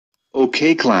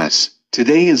Okay class,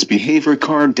 today is behavior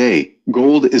card day.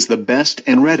 Gold is the best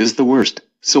and red is the worst,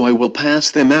 so I will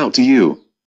pass them out to you.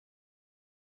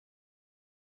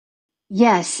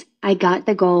 Yes, I got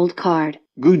the gold card.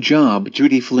 Good job,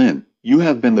 Judy Flynn. You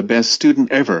have been the best student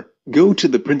ever. Go to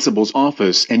the principal's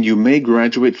office and you may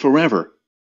graduate forever.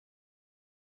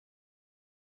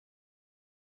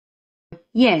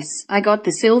 Yes, I got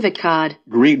the silver card.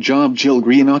 Great job, Jill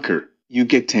Greenucker. You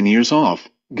get 10 years off.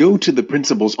 Go to the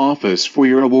principal's office for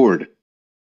your award.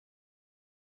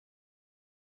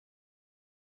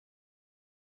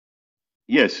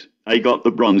 Yes, I got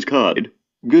the bronze card.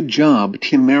 Good job,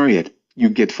 Tim Marriott. You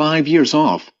get 5 years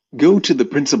off. Go to the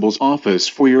principal's office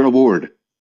for your award.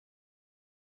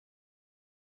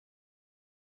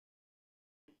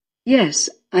 Yes,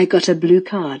 I got a blue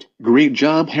card. Great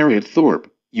job, Harriet Thorpe.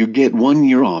 You get 1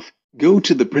 year off. Go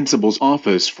to the principal's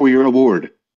office for your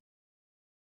award.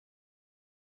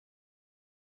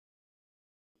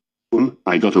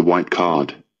 I got a white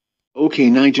card. Okay,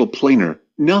 Nigel Planer,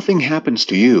 nothing happens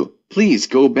to you. Please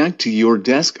go back to your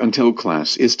desk until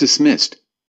class is dismissed.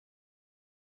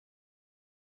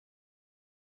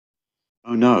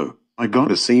 Oh no, I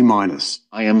got a C minus.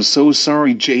 I am so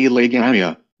sorry, Jay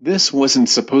Lagaria. This wasn't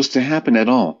supposed to happen at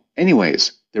all.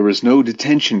 Anyways, there is no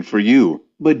detention for you,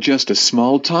 but just a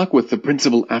small talk with the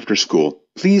principal after school.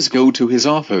 Please go to his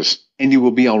office, and you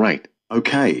will be alright.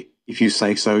 Okay, if you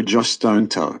say so, Josh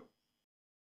Stonetoe.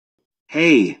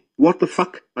 Hey, what the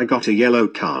fuck? I got a yellow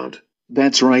card.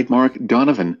 That's right, Mark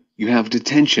Donovan. You have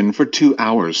detention for 2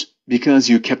 hours, because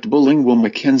you kept bullying Will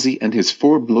Mackenzie and his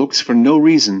 4 blokes for no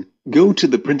reason. Go to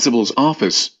the principal's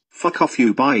office. Fuck off,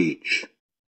 you bitch.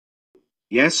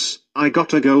 Yes, I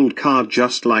got a gold card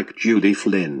just like Judy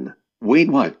Flynn. Wait,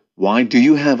 what? Why do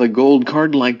you have a gold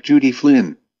card like Judy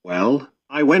Flynn? Well,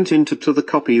 I went into the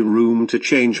copy room to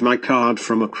change my card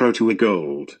from a crow to a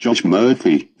gold. Josh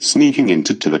Murphy, sneaking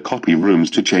into the copy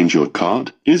rooms to change your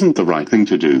card isn't the right thing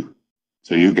to do.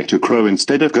 So you get a crow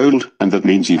instead of gold, and that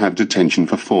means you have detention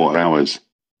for 4 hours.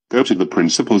 Go to the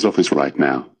principal's office right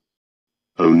now.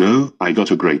 Oh no, I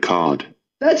got a grey card.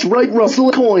 That's right,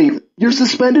 Russell Coin. You're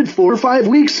suspended 4 or 5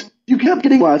 weeks. You kept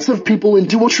getting lots of people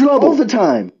into trouble all the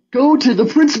time. Go to the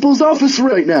principal's office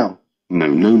right now. No,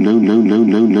 no, no, no, no,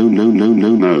 no, no, no, no,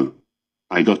 no, no.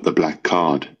 I got the black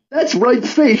card. That's right,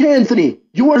 Fake Anthony.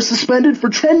 You are suspended for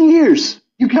 10 years.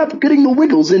 You kept getting the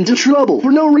Wiggles into trouble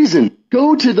for no reason.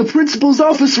 Go to the principal's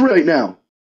office right now.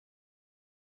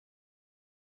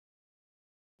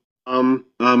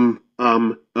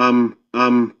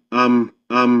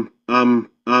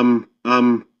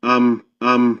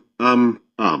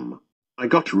 I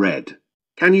got red.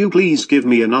 Can you please give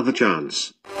me another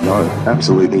chance? No,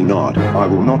 absolutely not. I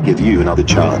will not give you another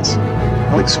chance.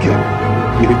 Alex King,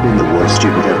 you have been the worst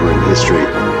student ever in history.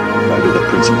 Go to the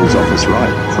principal's office right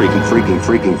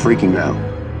freaking now.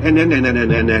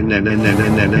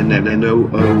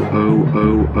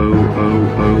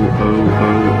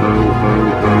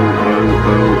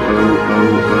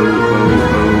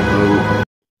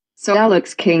 So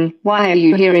Alex King, why are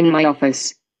you here in my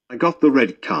office? I got the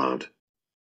red card.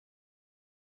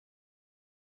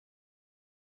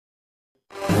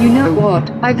 You know what?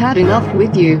 I've had enough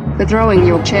with you for throwing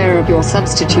your chair at your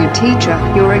substitute teacher.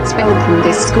 You're expelled from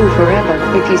this school forever.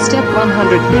 If you step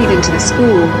 100 feet into the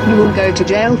school, you will go to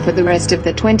jail for the rest of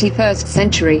the 21st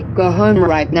century. Go home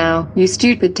right now, you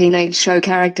stupid teenage show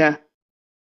character.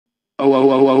 Oh.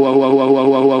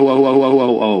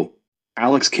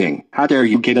 Alex King, how dare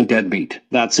you get a deadbeat?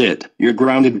 That's it. You're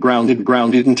grounded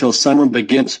until summer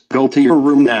begins. Go to your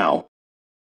room now.